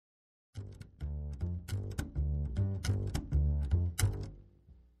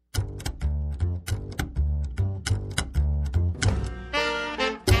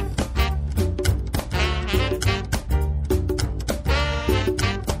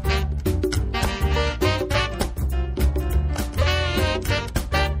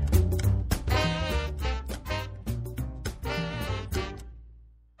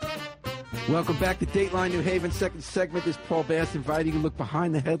Welcome back to Dateline New Haven. Second segment is Paul Bass inviting you to look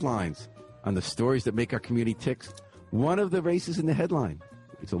behind the headlines on the stories that make our community tick. One of the races in the headline,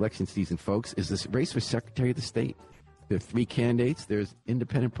 it's election season, folks, is this race for Secretary of the State. There are three candidates. There's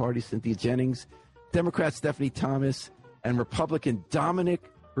Independent Party Cynthia Jennings, Democrat Stephanie Thomas, and Republican Dominic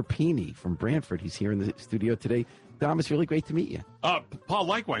Rapini from Brantford. He's here in the studio today. Dom, it's really great to meet you. Paul,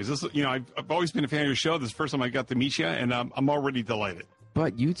 likewise. I've always been a fan of your show. This is the first time I got to meet you, and I'm already delighted.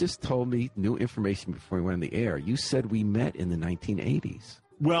 But you just told me new information before we went on the air. You said we met in the 1980s.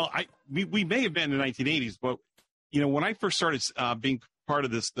 Well, we may have been in the 1980s, but when I first started being part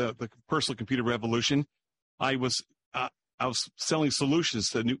of this, the personal computer revolution, I was selling solutions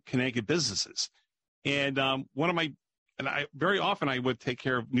to new Connecticut businesses, and very often I would take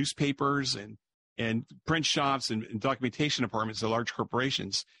care of newspapers and print shops and documentation departments of large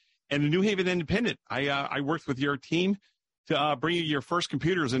corporations. And the New Haven Independent, I worked with your team to bring you your first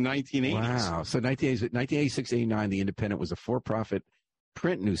computers in 1980s. Wow. So 1986, 89, the Independent was a for-profit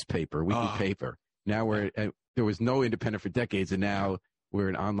print newspaper, weekly paper. Now there was no Independent for decades, and now we're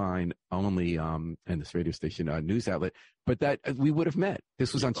an online-only, and this radio station news outlet. But that we would have met.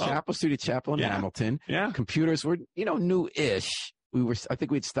 This was on Chapel Street at Chapel in Hamilton. Yeah. Computers were, new-ish. I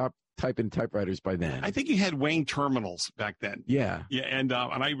think we'd stopped typing typewriters by then. I think you had Wayne terminals back then. Yeah. Yeah, and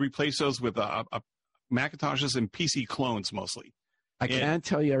I replaced those with Macintoshes and PC clones mostly. I can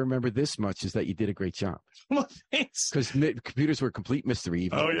tell you I remember this much, is that you did a great job. Well, thanks. Because computers were a complete mystery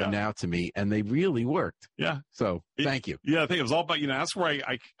even now to me, and they really worked. Yeah. So thank you. Yeah, I think it was all about, that's where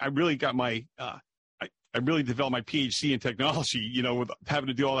I really got my, I really developed my PhD in technology, with having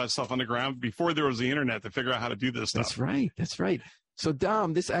to do all that stuff on the ground before there was the internet to figure out how to do this stuff. That's right. So,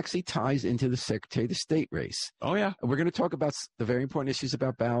 Dom, this actually ties into the Secretary of the State race. Oh, yeah. We're going to talk about the very important issues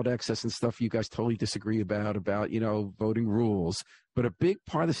about ballot access and stuff you guys totally disagree about, voting rules. But a big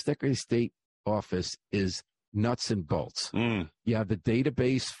part of the Secretary of State office is nuts and bolts. You have the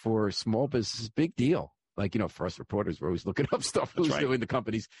database for small businesses, big deal. Like, for us reporters, we're always looking up stuff, who's doing the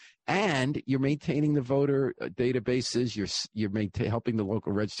companies. And you're maintaining the voter databases. You're helping the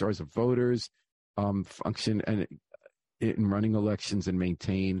local registrars of voters function and in running elections and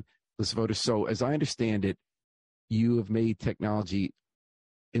maintain list voters. So as I understand it, you have made technology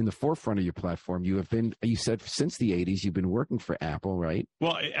in the forefront of your platform. You said since the 80s, you've been working for Apple, right?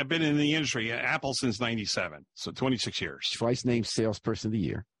 Well, I've been in the industry, Apple since 97, so 26 years. Twice named Salesperson of the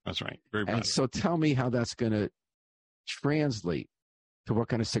Year. That's right. Very proud. And so tell me how that's going to translate to what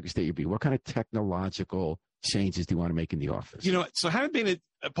kind of Secretary of State you'll be. What kind of technological changes do you want to make in the office? So haven't been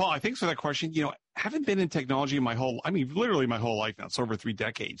Paul, thanks for that question. Haven't been in technology literally my whole life now. It's over 3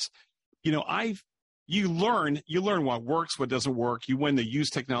 decades. You learn what works, what doesn't work. You when to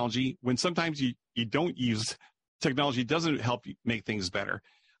use technology. When sometimes you don't use technology, it doesn't help you make things better.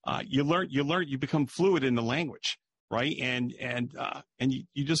 You become fluid in the language, right? And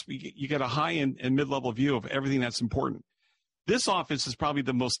you get a high and mid-level view of everything that's important. This office is probably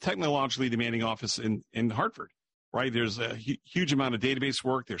the most technologically demanding office in Hartford, right? There's a huge amount of database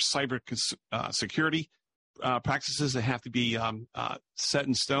work. There's cyber security practices that have to be set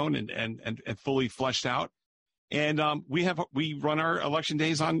in stone and fully fleshed out. And we run our election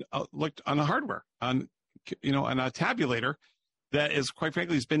days on the hardware, on a tabulator that is, quite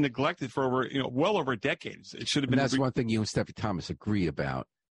frankly, has been neglected for well over a decade. It should have been. And that's one thing you and Stephanie Thomas agree about,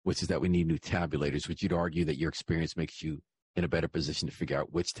 which is that we need new tabulators. Would you argue that your experience makes you in a better position to figure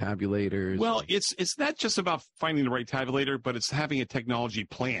out which tabulators? Well, it's not just about finding the right tabulator, but it's having a technology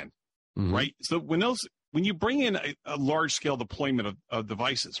plan, right? So when you bring in a large scale deployment of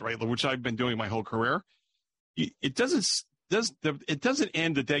devices, right, which I've been doing my whole career, it doesn't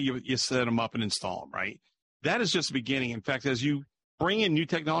end the day you set them up and install them, right? That is just the beginning. In fact, as you bring in new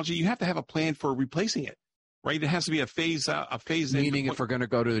technology, you have to have a plan for replacing it. Right, it has to be a phase. Meaning, if we're going to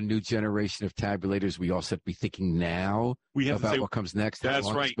go to a new generation of tabulators, we also have to be thinking now about what comes next.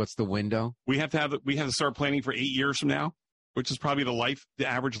 That's right. What's the window? We have to start planning for 8 years from now, which is probably the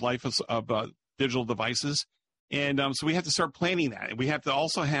average life of digital devices, and so we have to start planning that. And we have to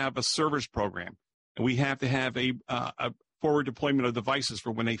also have a service program, and we have to have a forward deployment of devices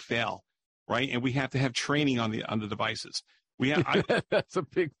for when they fail, right? And we have to have training on the devices. That's a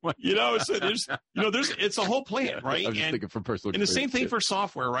big one. It's a whole plan, right? I'm just thinking from personal experience. And the same thing for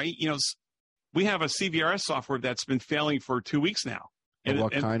software, right? We have a CVRS software that's been failing for 2 weeks now.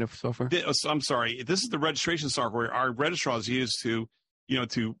 What kind of software? I'm sorry. This is the registration software our registrars use to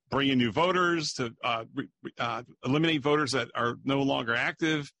bring in new voters, to eliminate voters that are no longer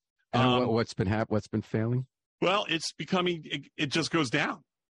active. And what's been failing? Well, it just goes down.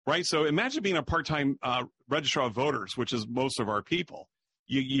 Right. So imagine being a part-time registrar of voters, which is most of our people.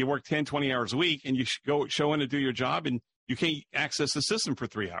 you work 10, 20 hours a week, and you go show in to do your job, and you can't access the system for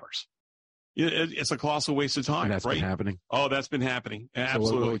 3 hours. It's a colossal waste of time. And that's right? been happening? Oh, that's been happening. Absolutely.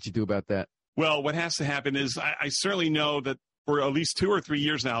 So what would you do about that? Well, what has to happen is I certainly know that for at least 2 or 3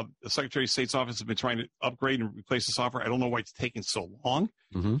 years now, the Secretary of State's office has been trying to upgrade and replace the software. I don't know why it's taking so long,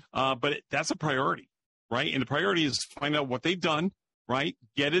 but that's a priority, right? And the priority is to find out what they've done, right?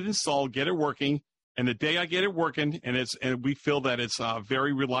 Get it installed, get it working. And the day I get it working and we feel that it's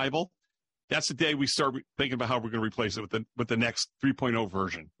very reliable, that's the day we start thinking about how we're going to replace it with the next 3.0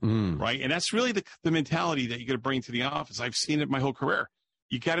 version, right? And that's really the mentality that you got to bring to the office. I've seen it my whole career.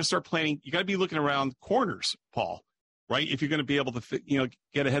 You got to start planning. You got to be looking around corners, Paul, right? If you're going to be able to,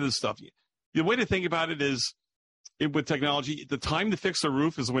 get ahead of the stuff. The way to think about it is, with technology, the time to fix a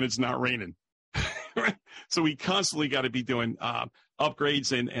roof is when it's not raining. Right? So we constantly got to be doing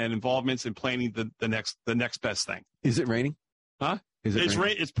upgrades and involvements and planning the next best thing. Is it raining? Huh?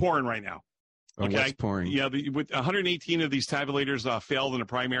 It's pouring right now. Okay. What's pouring? Yeah, with 118 of these tabulators failed in a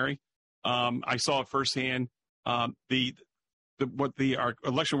primary. I saw it firsthand. Our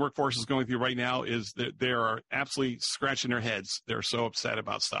election workforce is going through right now is that they are absolutely scratching their heads. They're so upset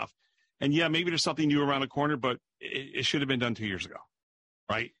about stuff. And yeah, maybe there's something new around the corner, but it should have been done 2 years ago.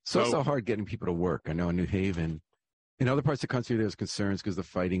 Right. So it's so hard getting people to work. I know in New Haven, in other parts of the country, there's concerns because they're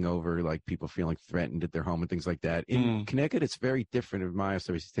fighting over like people feeling threatened at their home and things like that. In Connecticut, it's very different. In my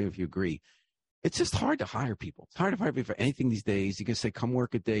observation, if you agree, it's just hard to hire people. It's hard to hire people for anything these days. You can say, come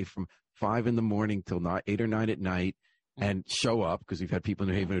work a day from 5 a.m. till 8 or 9 p.m. and show up, because we've had people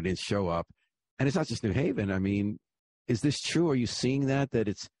in New Haven who didn't show up. And it's not just New Haven. I mean, is this true? Are you seeing that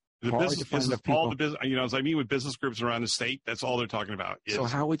it's hard to find enough people? All the business, as I meet with business groups around the state, that's all they're talking about. So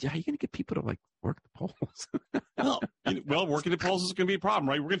how are you going to get people to work the polls? well, working the polls is going to be a problem,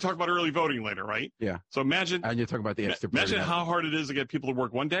 right? We're going to talk about early voting later, right? Yeah. So imagine. And you're talking about the extra. Imagine how hard it is to get people to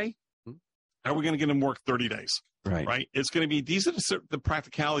work one day. How are we going to get them to work 30 days? Right. Right. It's going to be, these are the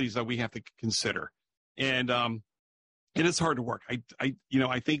practicalities that we have to consider. And it is hard to work.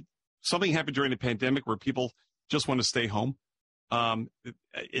 I think something happened during the pandemic where people just want to stay home. It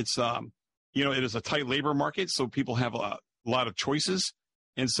is a tight labor market, so people have a lot of choices.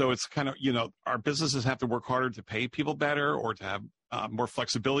 And so it's kind of, our businesses have to work harder to pay people better or to have more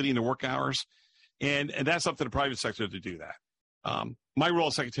flexibility in the work hours. And that's up to the private sector to do that. My role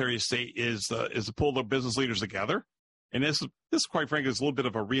as Secretary of State is to pull the business leaders together. And this quite frankly, is a little bit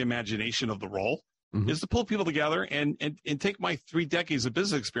of a reimagination of the role, is to pull people together and take my 3 decades of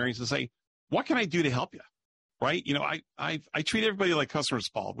business experience and say, what can I do to help you? Right? I treat everybody like customers,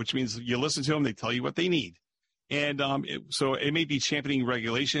 Paul, which means you listen to them, they tell you what they need. And so it may be championing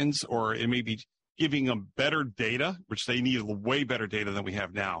regulations, or it may be giving them better data, which they need way better data than we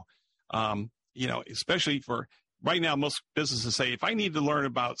have now. Especially for right now, most businesses say, if I need to learn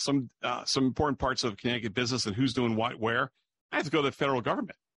about some important parts of Connecticut business and who's doing what, where, I have to go to the federal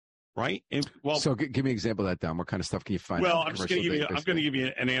government. Right. And so give me an example of that, Don. What kind of stuff can you find? Well, I'm going to give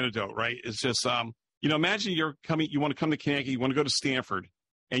you an anecdote. Right. It's just, imagine you want to come to Connecticut, you want to go to Stanford,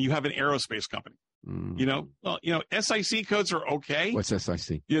 and you have an aerospace company. SIC codes are okay. What's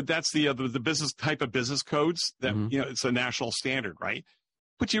SIC? Yeah, that's the business type of business codes that, it's a national standard, right?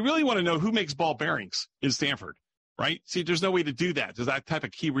 But you really want to know who makes ball bearings in Stanford, right? See, there's no way to do that. There's that type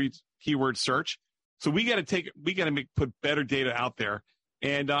of keyword search. So we got to put better data out there.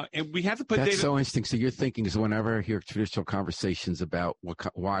 And we have to put data. That's so interesting. So you're thinking is whenever I hear traditional conversations about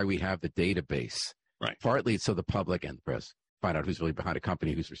why we have the database, right? Partly it's so the public and the press find out who's really behind a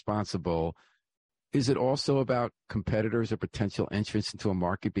company, who's responsible. Is it also about competitors or potential entrants into a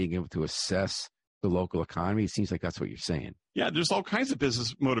market being able to assess the local economy? It seems like that's what you're saying. Yeah, there's all kinds of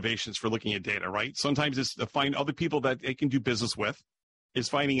business motivations for looking at data, right? Sometimes it's to find other people that they can do business with. Is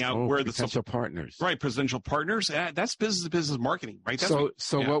finding out where the potential partners, right? Potential partners. That's business to business marketing, right? That's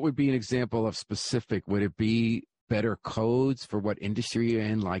what would be an example of specific? Would it be better codes for what industry you're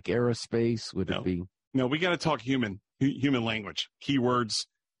in, like aerospace? Would it be? No, we got to talk human language, keywords.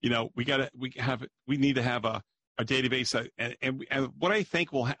 We need to have a database. And what I think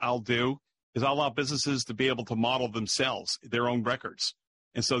I'll do is I'll allow businesses to be able to model themselves their own records,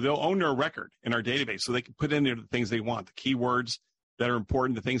 and so they'll own their record in our database, so they can put in there the things they want, the keywords that are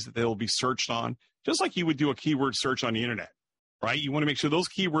important, the things that they'll be searched on, just like you would do a keyword search on the internet, right? You want to make sure those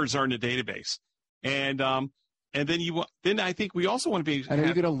keywords are in the database. And then I think we also want to be. And are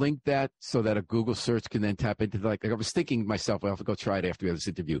you going to link that so that a Google search can then tap into like I was thinking myself, I'll have to go try it after we have this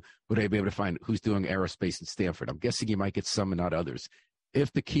interview. Would I be able to find who's doing aerospace in Stanford? I'm guessing you might get some and not others.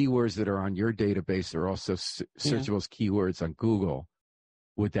 If the keywords that are on your database are also searchable as keywords on Google,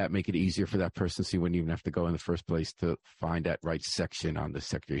 would that make it easier for that person so you wouldn't even have to go in the first place to find that right section on the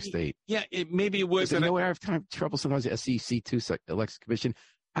Secretary of State? Yeah, maybe it would. You know where I have trouble sometimes, the SEC too, Election Commission,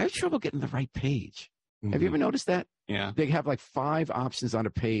 I have trouble getting the right page. Mm-hmm. Have you ever noticed that? Yeah. They have like 5 options on a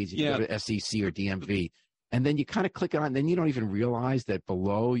page. You go to SEC or DMV. And then you kind of click it on, and then you don't even realize that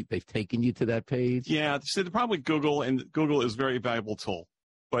below they've taken you to that page. Yeah. So the problem with Google, and Google is a very valuable tool.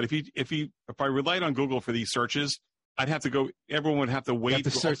 But if I relied on Google for these searches, I'd have to go. Everyone would have to wait. You have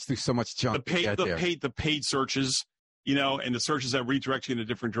to search through so much junk. The paid searches, and the searches that redirect you in a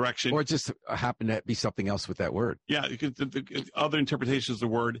different direction, or just happen to be something else with that word. Yeah, the other interpretations of the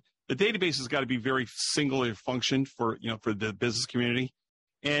word. The database has got to be very singular function for the business community,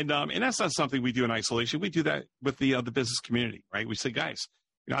 and that's not something we do in isolation. We do that with the business community, right? We say, guys,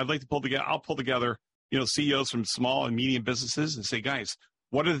 I'd like to pull together. I'll pull together, CEOs from small and medium businesses and say, guys,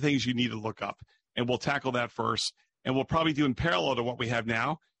 what are the things you need to look up? And we'll tackle that first. And we'll probably do in parallel to what we have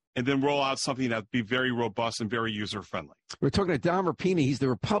now, and then roll out something that would be very robust and very user-friendly. We're talking to Don Rapini. He's the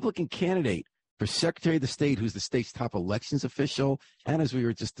Republican candidate for Secretary of the State, who's the state's top elections official, and as we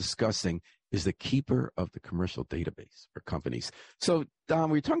were just discussing, is the keeper of the commercial database for companies. So, Don,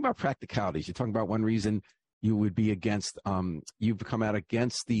 we're talking about practicalities. You're talking about one reason you would be against, you've come out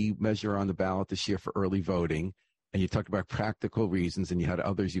against the measure on the ballot this year for early voting, and you talked about practical reasons, and you had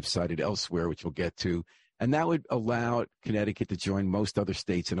others you've cited elsewhere, which we'll get to. And that would allow Connecticut to join most other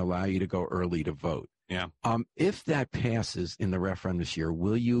states and allow you to go early to vote. Yeah. If that passes in the referendum this year,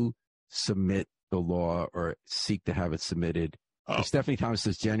 will you submit the law or seek to have it submitted? Stephanie Thomas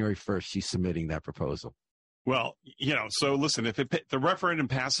says January 1st, she's submitting that proposal. Well, so listen, if the referendum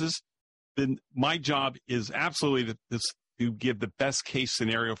passes, then my job is absolutely to give the best case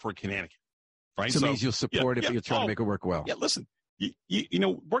scenario for Connecticut. Right. So it means you'll support it, but you'll try to make it work well. Yeah. Listen.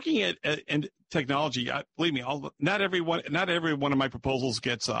 Working in technology, believe me, not every one of my proposals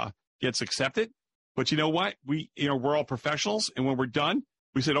gets accepted. But you know what? We're all professionals, and when we're done,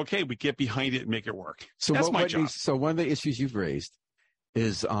 we said, okay, we get behind it and make it work. So that's my job. So one of the issues you've raised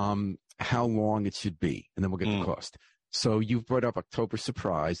is how long it should be, and then we'll get the cost. So you've brought up October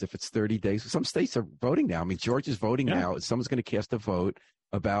surprise. If it's 30 days, some states are voting now. I mean, Georgia's voting now. Someone's going to cast a vote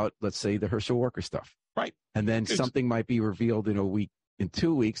about, let's say, the Herschel Walker stuff. Right. And then something might be revealed in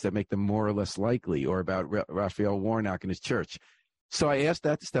 2 weeks that make them more or less likely, or about Raphael Warnock and his church. So I asked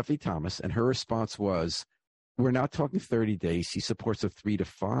that to Stephanie Thomas, and her response was, we're not talking 30 days. She supports a 3 to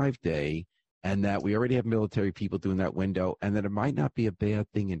 5 day, and that we already have military people doing that window, and that it might not be a bad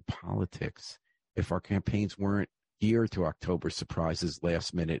thing in politics if our campaigns weren't geared to October surprises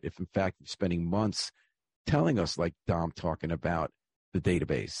last minute, if in fact you're spending months telling us, like Dom talking about, the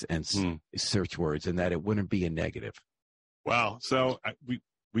database and search words, and that it wouldn't be a negative. Wow. So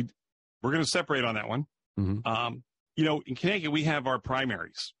we're going to separate on that one. Mm-hmm. In Connecticut, we have our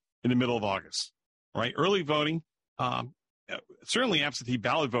primaries in the middle of August, right? Early voting, certainly absentee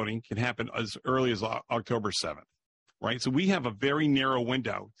ballot voting can happen as early as October 7th, right? So we have a very narrow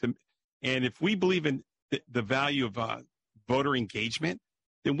window and if we believe in the value of voter engagement,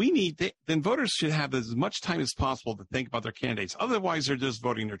 then voters should have as much time as possible to think about their candidates. Otherwise, they're just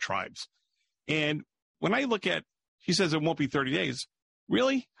voting their tribes. And when I look at, she says it won't be 30 days.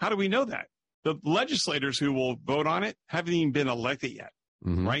 Really? How do we know that? The legislators who will vote on it haven't even been elected yet,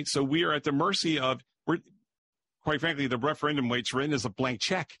 right? So we are at the mercy of, quite frankly, the referendum wait's written as a blank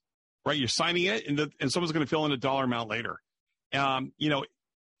check, right? You're signing it, and someone's going to fill in a dollar amount later.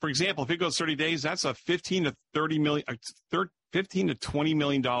 For example, if it goes 30 days, that's a $15 to $20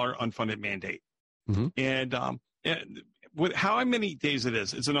 million unfunded mandate. Mm-hmm. And how many days it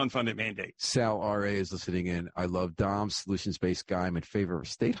is? It's an unfunded mandate. Sal R.A. is listening in. I love Dom's solutions-based guy. I'm in favor of a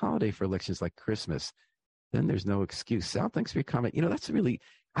state holiday for elections like Christmas. Then there's no excuse. Sal, thanks for your comment. That's I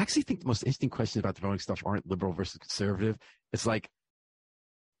actually think the most interesting questions about the voting stuff aren't liberal versus conservative. It's like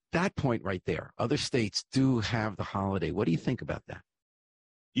that point right there. Other states do have the holiday. What do you think about that?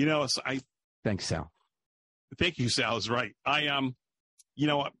 Thanks, Sal. Thank you, Sal is right.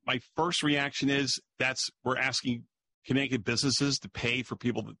 My first reaction is we're asking Connecticut businesses to pay for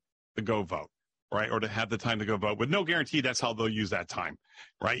people to go vote, right? Or to have the time to go vote with no guarantee that's how they'll use that time,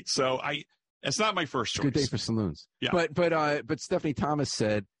 right? So it's not my first choice. Good day for saloons. Yeah. But Stephanie Thomas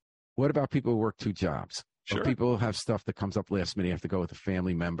said, what about people who work 2 jobs? Sure. Or people who have stuff that comes up last minute, you have to go with a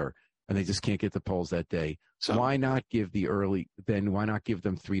family member, and they just can't get the polls that day. So why not give why not give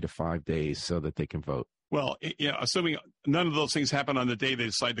them 3 to 5 days so that they can vote? Well, assuming none of those things happen on the day they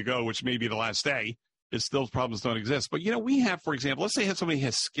decide to go, which may be the last day, those problems don't exist. But, we have, for example, let's say somebody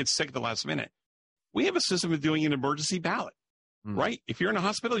gets sick at the last minute. We have a system of doing an emergency ballot, right? If you're in a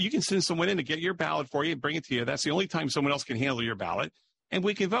hospital, you can send someone in to get your ballot for you and bring it to you. That's the only time someone else can handle your ballot. and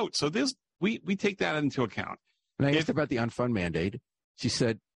we can vote. So we take that into account. And I asked about the unfunded mandate. She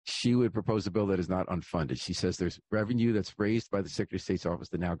said she would propose a bill that is not unfunded. She says there's revenue that's raised by the Secretary of State's office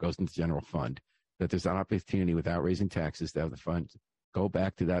that now goes into the general fund, that there's an opportunity without raising taxes to have the funds go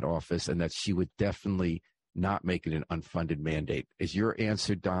back to that office, and that she would definitely not make it an unfunded mandate. Is your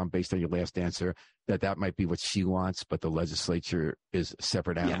answer, Dom, based on your last answer, that might be what she wants, but the legislature is a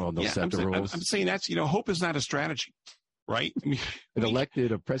separate animal and they'll set the rules? I'm saying that's, hope is not a strategy, right? It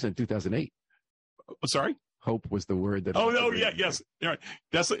elected a president in 2008. Sorry? Hope was the word that. Oh, no, yeah, yes. Right.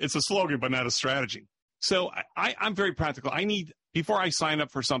 It's a slogan, but not a strategy. So I'm very practical. Before I sign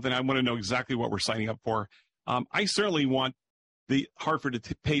up for something, I want to know exactly what we're signing up for. I certainly want the Hartford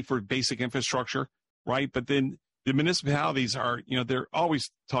to pay for basic infrastructure, right? But then the municipalities are, they're always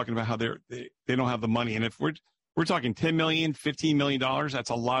talking about how they don't have the money. And if we're talking $10 million, $15 million, that's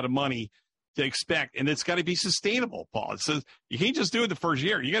a lot of money to expect. And it's got to be sustainable, Paul. It says you can't just do it the first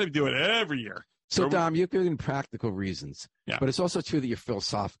year. You got to do it every year. So, Dom, you're giving practical reasons, yeah. But it's also true that you're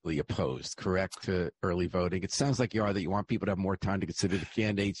philosophically opposed, correct, to early voting. It sounds like you are, that you want people to have more time to consider the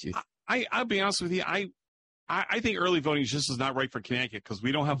candidates. I'll be honest with you. I think early voting just is not right for Connecticut because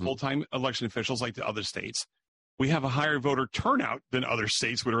we don't have full-time election officials like the other states. We have a higher voter turnout than other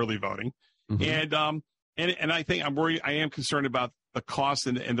states with early voting. And I think I'm worried. I am concerned about the cost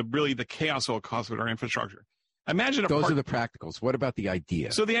and the chaos it will cause with our infrastructure. Imagine those are the practicals. What about the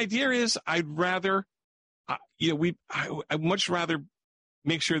idea? So the idea is I'd rather, I'd much rather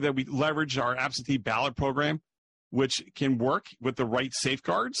make sure that we leverage our absentee ballot program, which can work with the right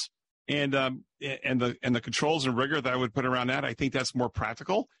safeguards and the controls and rigor that I would put around that. I think that's more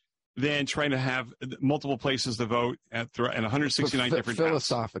practical than trying to have multiple places to vote and 169 different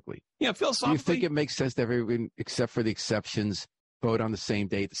philosophically. Towns. Yeah, philosophically. Do you think it makes sense to everyone, except for the exceptions, vote on the same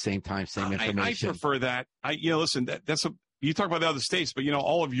day at the same time, same information? I prefer that. Listen, you talk about the other states, but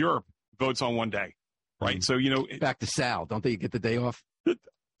all of Europe votes on one day, right? So back to Sal, don't they get the day off?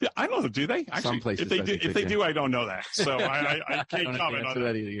 I don't know. Do they? Actually, some places, if they do, I don't know that. So I can't comment on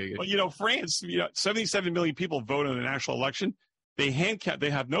that. But France, 77 million people vote in the national election. They hand count.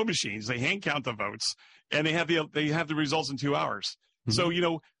 They have no machines. They hand count the votes, and they have the results in 2 hours. So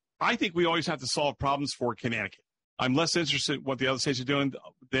I think we always have to solve problems for Connecticut. I'm less interested in what the other states are doing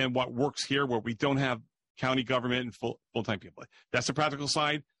than what works here, where we don't have county government and full-time people. That's the practical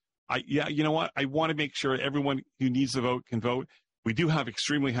side. You know what? I want to make sure everyone who needs to vote can vote. We do have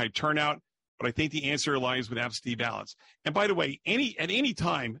extremely high turnout, but I think the answer lies with absentee ballots. And by the way, at any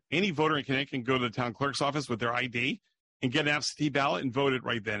time, any voter in Connecticut can go to the town clerk's office with their ID and get an absentee ballot and vote it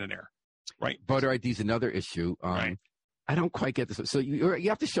right then and there. Right. Voter ID is another issue. Right. I don't quite get this. So you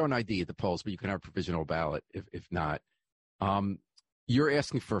have to show an ID at the polls, but you can have a provisional ballot if not. You're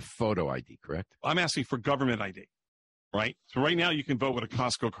asking for a photo ID, correct? I'm asking for government ID, right? So right now you can vote with a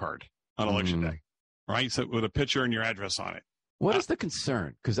Costco card on election day, right? So with a picture and your address on it. What is the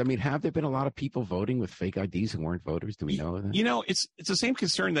concern? Because, have there been a lot of people voting with fake IDs who weren't voters? Do we know that? It's the same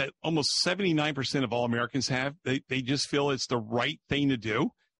concern that almost 79% of all Americans have. They just feel it's the right thing to do.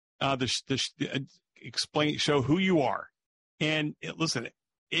 Show who you are. And listen,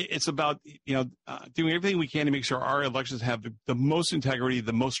 it's about, doing everything we can to make sure our elections have the most integrity,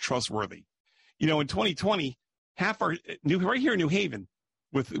 the most trustworthy. In 2020, right here in New Haven,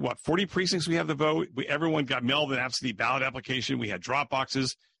 with 40 precincts we have to vote, everyone got mailed an absentee ballot application. We had drop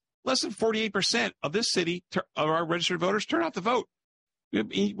boxes. Less than 48% of this city, of our registered voters, turn out to vote. When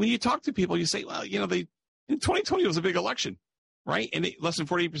you talk to people, you say, well, in 2020 was a big election, right? And less than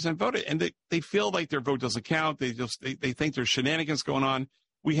 48% voted, and they feel like their vote doesn't count. They think there's shenanigans going on.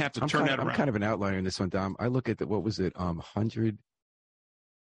 We have to turn that around. I'm kind of an outlier in this one, Dom. I look at what was it, 100.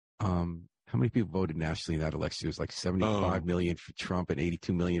 How many people voted nationally in that election? It was like 75 million for Trump and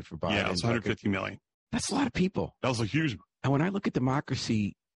 82 million for Biden. Yeah, it was 150 million. That's a lot of people. That was a huge one. And when I look at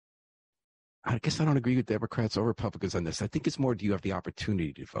democracy, I guess I don't agree with Democrats or Republicans on this. I think it's more, do you have the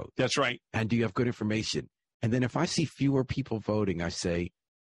opportunity to vote? That's right. And do you have good information? And then if I see fewer people voting, I say,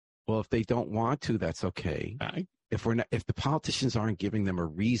 well, if they don't want to, that's okay. If the politicians aren't giving them a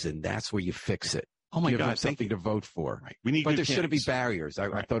reason, that's where you fix it. Oh my God! Something to vote for. Right. We need, but there shouldn't be barriers. I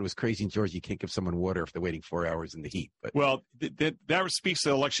thought it was crazy in Georgia. You can't give someone water if they're waiting 4 hours in the heat. But that speaks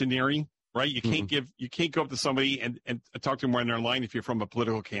to electioneering, right? You can't go up to somebody and talk to them when they're in line if you're from a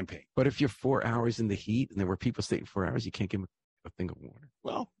political campaign. But if you're 4 hours in the heat and there were people staying 4 hours, you can't give them a thing of water.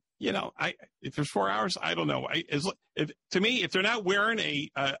 Well, if there's 4 hours, I don't know. To me, if they're not wearing a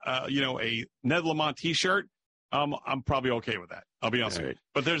Ned Lamont T-shirt, I'm probably okay with that. I'll be honest with you.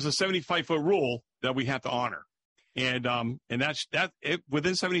 But there's a 75-foot rule that we have to honor. And that's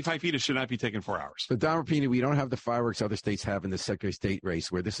within 75 feet, it should not be taking 4 hours. So, Don Rapini, we don't have the fireworks other states have in the Secretary of State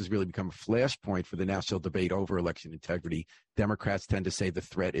race, where this has really become a flashpoint for the national debate over election integrity. Democrats tend to say the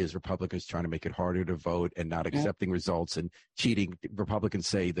threat is Republicans trying to make it harder to vote and not accepting results and cheating. Republicans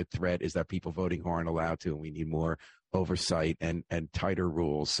say the threat is that people voting who aren't allowed to, and we need more oversight and tighter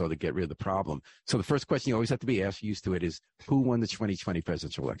rules so to get rid of the problem. So the first question you always have to be asked, used to it, is who won the 2020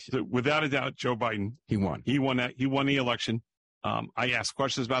 presidential election? So without a doubt, Joe Biden. He won. He won that. He won the election. I asked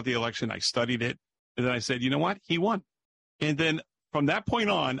questions about the election. I studied it. And then I said, you know what? He won. And then from that point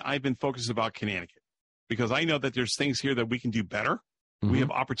on, I've been focused about Connecticut because I know that there's things here that we can do better. Mm-hmm. We have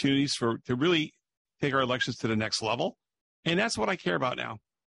opportunities to really take our elections to the next level. And that's what I care about now.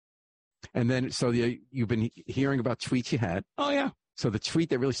 And then, so you've been hearing about tweets you had. Oh, yeah. So the tweet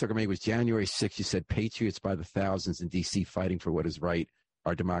that really struck me was January 6th. You said, patriots by the thousands in D.C. fighting for what is right.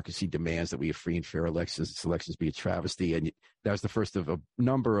 Our democracy demands that we have free and fair elections. Its elections be a travesty. And that was the first of a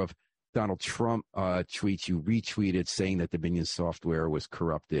number of Donald Trump tweets you retweeted saying that Dominion software was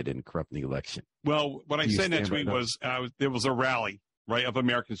corrupted and corrupting the election. Well, what I said in that tweet was there was a rally, right, of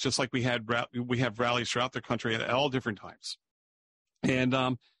Americans, just like we have rallies throughout the country at all different times. And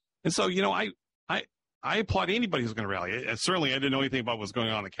so, you know, I applaud anybody who's going to rally. Certainly, I didn't know anything about what was going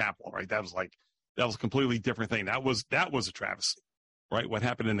on in the Capitol, right? That was a completely different thing. That was a travesty, right? What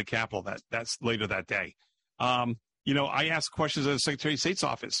happened in the Capitol that's later that day. You know, I asked questions at the Secretary of State's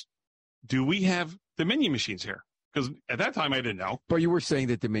office. Do we have Dominion machines here? Because at that time, I didn't know. But you were saying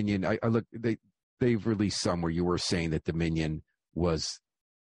that Dominion, I look, they've released some where you were saying that Dominion was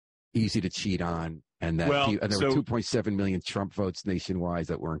easy to cheat on. And that there were 2.7 million Trump votes nationwide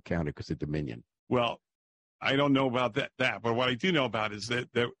that weren't counted because of Dominion. Well, I don't know about that. But what I do know about is that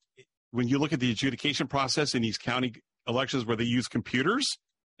when you look at the adjudication process in these county elections where they use computers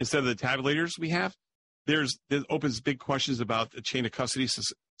instead of the tabulators we have, there opens big questions about the chain of custody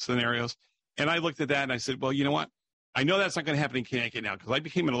scenarios. And I looked at that and I said, well, you know what? I know that's not going to happen in Connecticut now because I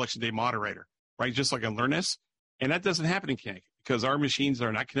became an election day moderator, right? Just like I learned this. And that doesn't happen in Connecticut because our machines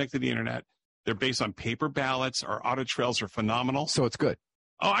are not connected to the internet. They're based on paper ballots. Our audit trails are phenomenal. So it's good.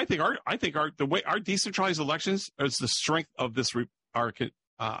 Oh, I think the way our decentralized elections is the strength of this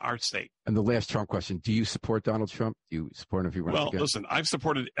our state. And the last Trump question: do you support Donald Trump? Do you support him if he runs again? Well, listen, I've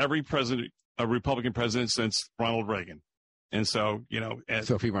supported every Republican president since Ronald Reagan, and so you know.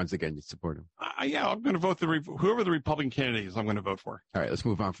 So if he runs again, you support him? Yeah, I'm going to vote whoever the Republican candidate is. I'm going to vote for. All right, let's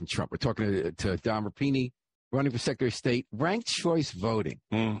move on from Trump. We're talking to Don Rapini, running for Secretary of State, ranked choice voting.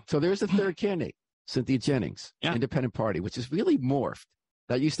 So there's a third candidate, Cynthia Jennings, Independent Party, which is really morphed.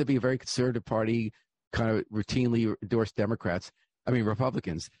 That used to be a very conservative party, kind of routinely endorsed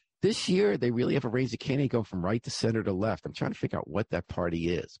Republicans. This year, they really have a range of candidates going from right to center to left. I'm trying to figure out what that party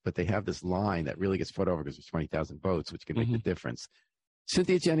is, but they have this line that really gets put over because there's 20,000 votes, which can make the difference.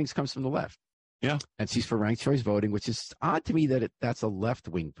 Cynthia Jennings comes from the left. Yeah. And she's for ranked choice voting, which is odd to me that that's a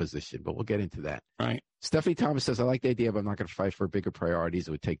left-wing position, but we'll get into that. Right. Stephanie Thomas says, I like the idea, but I'm not going to fight for bigger priorities.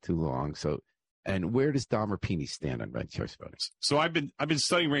 It would take too long. And where does Don Rapini stand on ranked choice voting? So I've been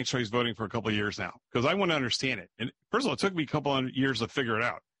studying ranked choice voting for a couple of years now because I want to understand it. And first of all, it took me a couple of years to figure it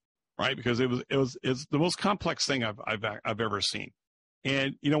out, right? Because it's the most complex thing I've ever seen.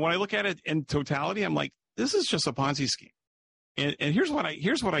 And you know, when I look at it in totality, I'm like, this is just a Ponzi scheme. And here's what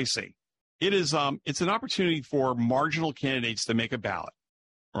I say. It is it's an opportunity for marginal candidates to make a ballot,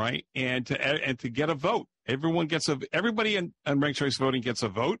 right? And to get a vote. Everybody in ranked choice voting gets a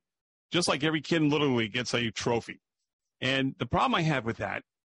vote, just like every kid in Little League gets a trophy. And the problem I have with that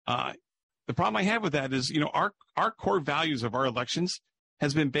is, you know, our core values of our elections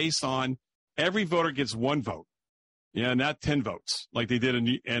has been based on every voter gets one vote, not 10 votes like they did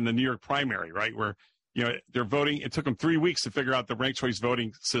in the New York primary, right? Where, you know, they're voting. It took them 3 weeks to figure out the ranked choice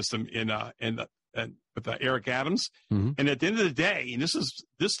voting system with Eric Adams. Mm-hmm. And at the end of the day, and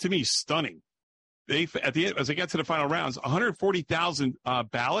this to me is stunning. As they got to the final rounds, 140,000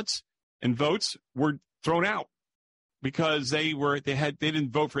 ballots and votes were thrown out because they didn't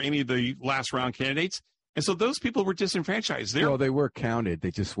vote for any of the last round candidates. And so those people were disenfranchised. Well, they were counted.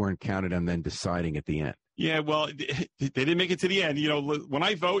 They just weren't counted and then deciding at the end. Yeah, well, they didn't make it to the end. You know, when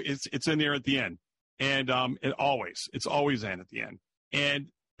I vote, it's in there at the end. And it's always in at the end. And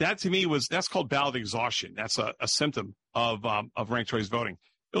that to me that's called ballot exhaustion. That's a symptom of ranked choice voting.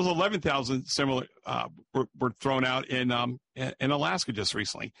 It was 11,000 similar were thrown out in Alaska just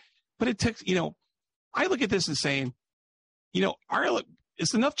recently. But it took, you know, I look at this and saying, you know,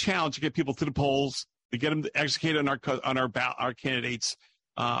 it's enough challenge to get people to the polls, to get them to execute on our candidates.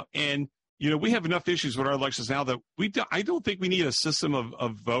 And, you know, we have enough issues with our elections now that I don't think we need a system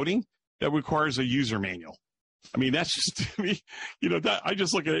of voting that requires a user manual. I mean, that's just to me, that I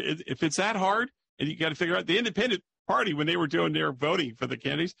just look at it. If it's that hard, and you got to figure out the independent party when they were doing their voting for the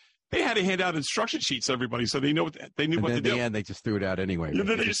candidates, they had to hand out instruction sheets to everybody so they knew what to do. And in the end, they just threw it out anyway. Right?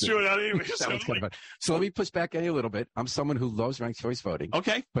 Then they just threw it out anyway. So let me push back a little bit. I'm someone who loves ranked choice voting.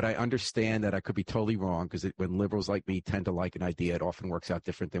 Okay. But I understand that I could be totally wrong because when liberals like me tend to like an idea, it often works out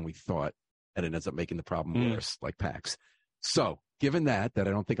different than we thought, and it ends up making the problem worse, like PACs. So given that I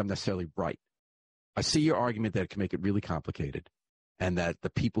don't think I'm necessarily right, I see your argument that it can make it really complicated and that the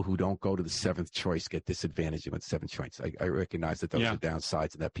people who don't go to the seventh choice get disadvantaged with seventh choice. I recognize that those are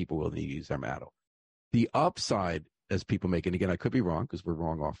downsides and that people will need to use their model. The upside, as people make, and again, I could be wrong because we're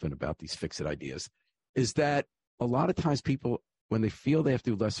wrong often about these fix-it ideas, is that a lot of times people, when they feel they have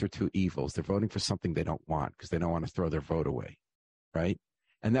to do lesser two evils, they're voting for something they don't want because they don't want to throw their vote away, right?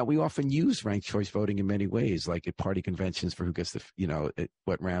 And that we often use ranked choice voting in many ways, like at party conventions for who gets the, at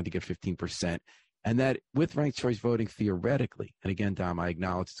what round to get 15%. And that with ranked choice voting, theoretically, and again, Dom, I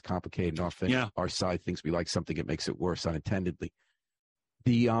acknowledge it's complicated. And often our side thinks we like something, it makes it worse unintendedly.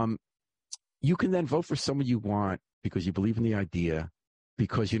 You can then vote for someone you want because you believe in the idea,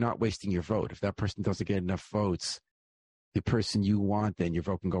 because you're not wasting your vote. If that person doesn't get enough votes, the person you want, then your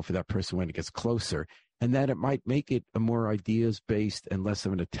vote can go for that person when it gets closer. And that it might make it a more ideas-based and less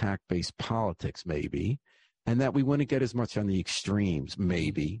of an attack-based politics, maybe. And that we wouldn't get as much on the extremes,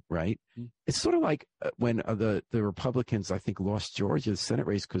 maybe, right? Mm-hmm. It's sort of like when the Republicans, I think, lost Georgia's Senate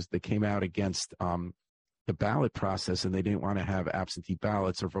race because they came out against the ballot process and they didn't want to have absentee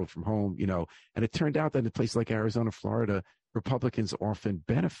ballots or vote from home, And it turned out that in places like Arizona, Florida, Republicans often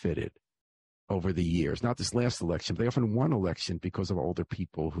benefited over the years. Not this last election, but they often won election because of older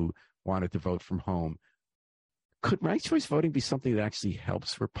people who wanted to vote from home. Could ranked choice voting be something that actually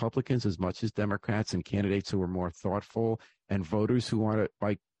helps Republicans as much as Democrats and candidates who are more thoughtful and voters who want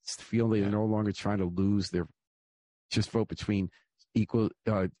to feel they're no longer trying to lose their just vote between equal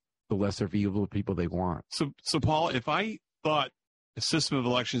the lesser of evil people they want? So Paul, if I thought a system of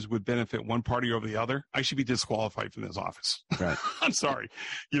elections would benefit one party over the other, I should be disqualified from this office. Right. I'm sorry.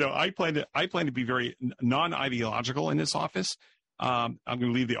 I plan to be very non-ideological in this office. I'm going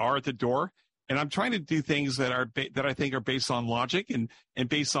to leave the R at the door. And I'm trying to do things that are that I think are based on logic and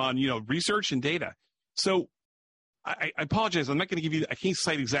based on research and data. So I apologize. I'm not going to give you. I can't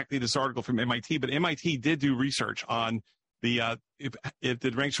cite exactly this article from MIT, but MIT did do research on the if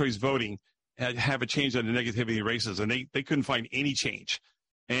the ranked choice voting have a change on the negativity races, and they couldn't find any change.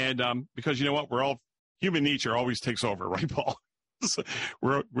 And because you know what, we're all human nature always takes over, right, Paul? So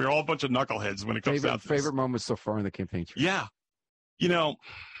we're all a bunch of knuckleheads when it comes down to this. Favorite moments so far in the campaign trail? Yeah,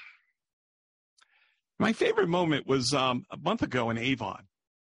 my favorite moment was a month ago in Avon,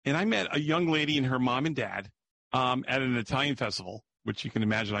 and I met a young lady and her mom and dad at an Italian festival, which you can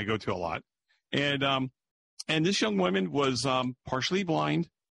imagine I go to a lot. And this young woman was partially blind.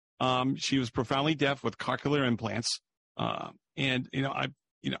 She was profoundly deaf with cochlear implants. And I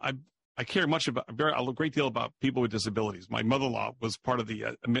care a great deal about people with disabilities. My mother-in-law was part of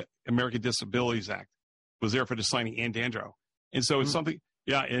the American Disabilities Act, was there for the signing Ann Dandro, and so it's something.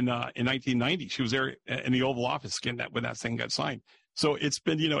 Yeah, in 1990, she was there in the Oval Office when that thing got signed. So it's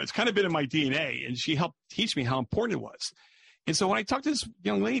been, it's kind of been in my DNA, and she helped teach me how important it was. And so when I talked to this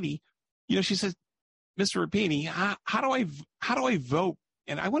young lady, she says, "Mr. Rapini, how do I vote?"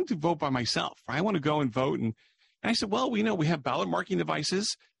 And I wanted to vote by myself. I want to go and vote, and I said, "Well, we have ballot marking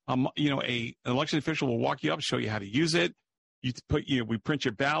devices. An election official will walk you up, show you how to use it. We print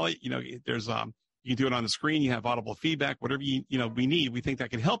your ballot. There's You can do it on the screen. You have audible feedback, whatever we need. We think that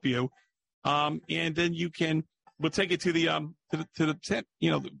can help you, and then we'll take it to the tent,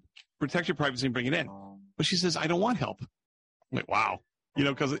 protect your privacy and bring it in." But she says, "I don't want help." I'm like, wow,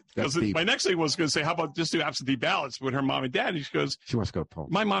 because my next thing was going to say, "How about just do absentee ballots with her mom and dad?" And she goes, "She wants to go to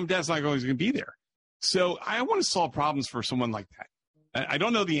polls. My mom and dad's not going to be there." So I want to solve problems for someone like that. I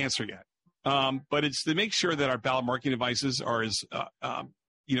don't know the answer yet, but it's to make sure that our ballot marking devices are as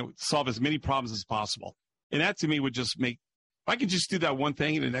solve as many problems as possible. And that to me would just if I could just do that one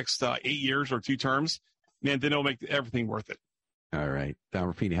thing in the next 8 years or 2 terms, man, then it'll make everything worth it. All right. Don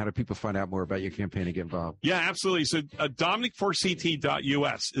Rapini, how do people find out more about your campaign and get involved? Yeah, absolutely. So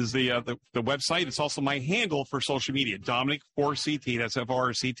Dominic4CT.us is the website. It's also my handle for social media, Dominic4CT. That's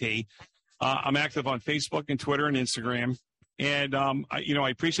FRCT. I'm active on Facebook and Twitter and Instagram. And, I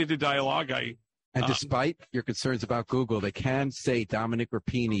appreciate the dialogue. And despite your concerns about Google, they can say Dominic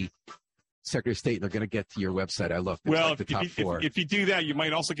Rapini, Secretary of State, and they're going to get to your website. I looked. Well, the top 4. If you do that, you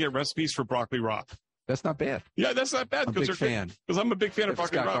might also get recipes for broccoli rabe. That's not bad. Yeah, that's not bad. I'm a big fan. Because I'm a big fan of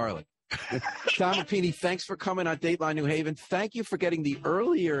broccoli rabe. Garlic. Don Rapini, thanks for coming on Dateline New Haven. Thank you for getting the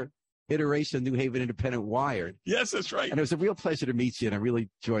earlier iteration of New Haven Independent Wired. Yes, that's right. And it was a real pleasure to meet you, and I really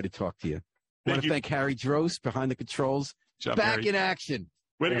enjoyed to talk to you. I want to thank Harry Drost behind the controls. Back in action.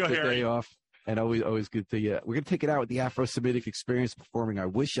 Way to go, Harry. Day off, and always good to you. We're going to take it out with the Afro-Semitic Experience performing I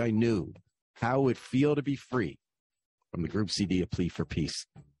Wish I Knew How It Would Feel to Be Free from the group CD A Plea for Peace.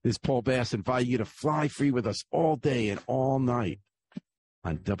 This is Paul Bass inviting you to fly free with us all day and all night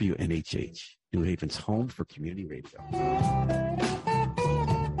on WNHH, New Haven's home for community radio.